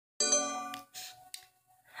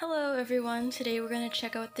Hello everyone, today we're going to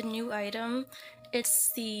check out the new item.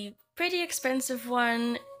 It's the pretty expensive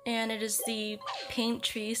one, and it is the paint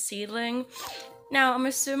tree seedling. Now I'm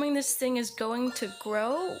assuming this thing is going to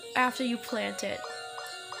grow after you plant it.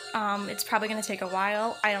 It's probably going to take a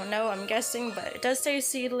while, I don't know, I'm guessing, but it does say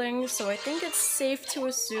seedling, so I think it's safe to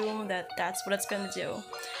assume that that's what it's going to do.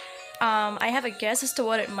 I have a guess as to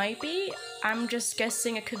what it might be. I'm just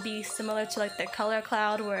guessing it could be similar to like the color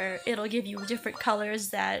cloud, where it'll give you different colors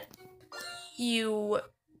that you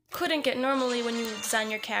couldn't get normally when you design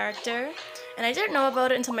your character. And I didn't know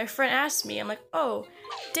about it until my friend asked me. I'm like, oh,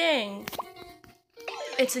 dang,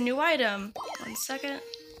 it's a new item. 1 second.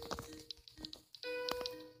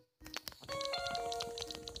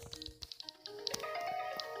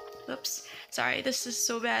 Oops. Sorry, this is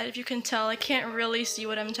so bad. If you can tell, I can't really see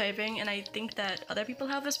what I'm typing, and I think that other people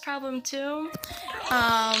have this problem too.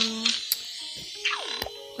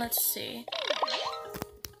 Let's see.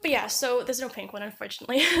 But yeah, so there's no pink one,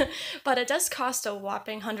 unfortunately. But it does cost a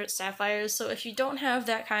whopping 100 sapphires, so if you don't have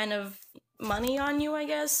that kind of money on you, I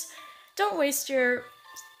guess, don't waste your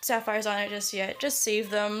sapphires on it just yet. Just save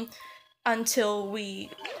them until we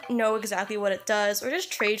know exactly what it does, or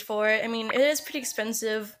just trade for it. I mean, it is pretty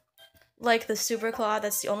expensive. Like the super claw,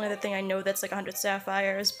 that's the only other thing I know that's like 100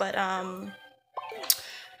 sapphires, but I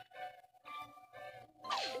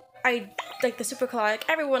like the super claw. Like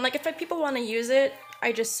everyone, like if people want to use it,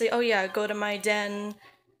 I just say, oh yeah, go to my den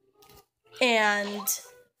and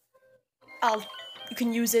you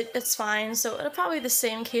can use it, it's fine. So it'll probably be the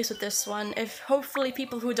same case with this one. If hopefully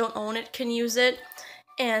people who don't own it can use it,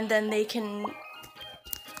 and then they can,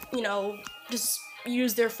 you know, just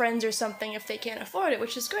use their friends or something if they can't afford it,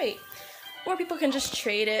 which is great. Or people can just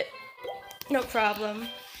trade it, no problem.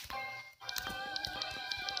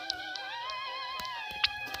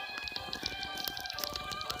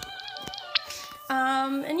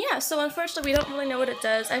 And yeah, so unfortunately we don't really know what it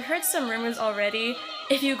does. I've heard some rumors already.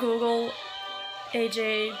 If you Google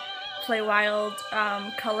AJPW,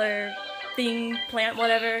 color, thing, plant,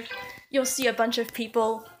 whatever, you'll see a bunch of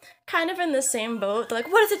people kind of in the same boat. They're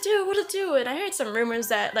like, what does it do? What does it do? And I heard some rumors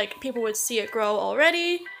that like people would see it grow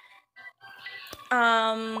already.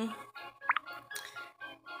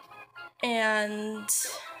 And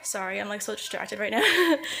sorry, I'm like so distracted right now.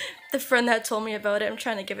 The friend that told me about it, I'm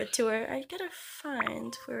trying to give it to her. I gotta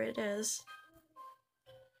find where it is.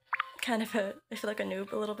 I feel like a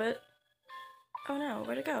noob a little bit. Oh no,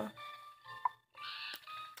 where'd it go?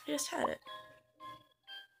 I just had it.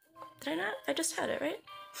 Did I not? I just had it, right?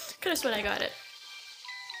 Could've sworn I got it.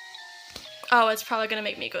 Oh, it's probably gonna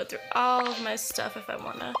make me go through all of my stuff if I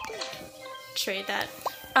wanna trade that.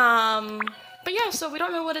 But yeah, so we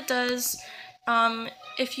don't know what it does.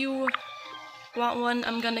 If you want one,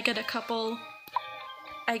 I'm gonna get a couple.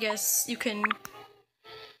 I guess you can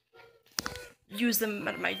use them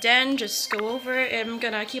at my den, just go over it. I'm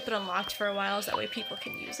gonna keep it unlocked for a while so that way people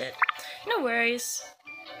can use it. No worries.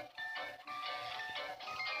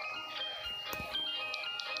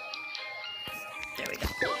 There we go.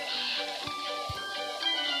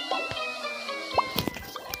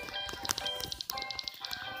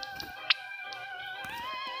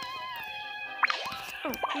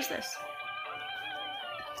 Oh, who's this?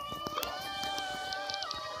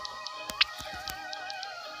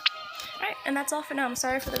 Alright, and that's all for now. I'm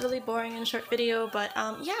sorry for the really boring and short video, but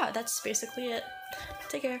yeah, that's basically it.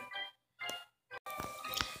 Take care.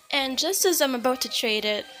 And just as I'm about to trade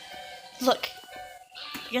it, look,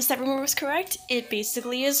 I guess that rumor was correct. It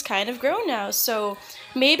basically is kind of grown now, so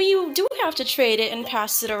maybe you do have to trade it and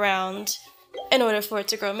pass it around in order for it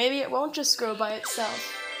to grow. Maybe it won't just grow by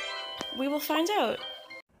itself. We will find out.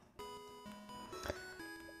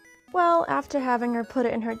 Well, after having her put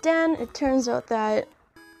it in her den, it turns out that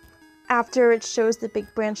after it shows the big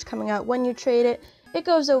branch coming out when you trade it, it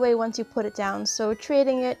goes away once you put it down, so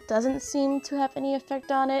trading it doesn't seem to have any effect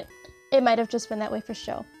on it. It might have just been that way for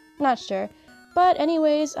show. Not sure. But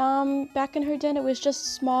anyways, back in her den it was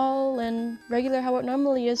just small and regular how it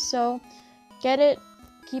normally is, so get it,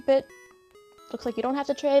 keep it. Looks like you don't have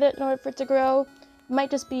to trade it in order for it to grow. It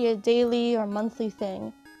might just be a daily or monthly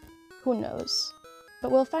thing. Who knows? But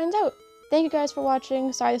we'll find out. Thank you guys for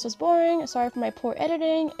watching. Sorry this was boring, sorry for my poor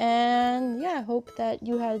editing, and yeah, I hope that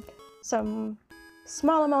you had some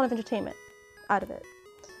small amount of entertainment out of it.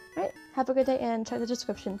 Alright, have a good day and check the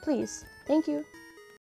description, please. Thank you.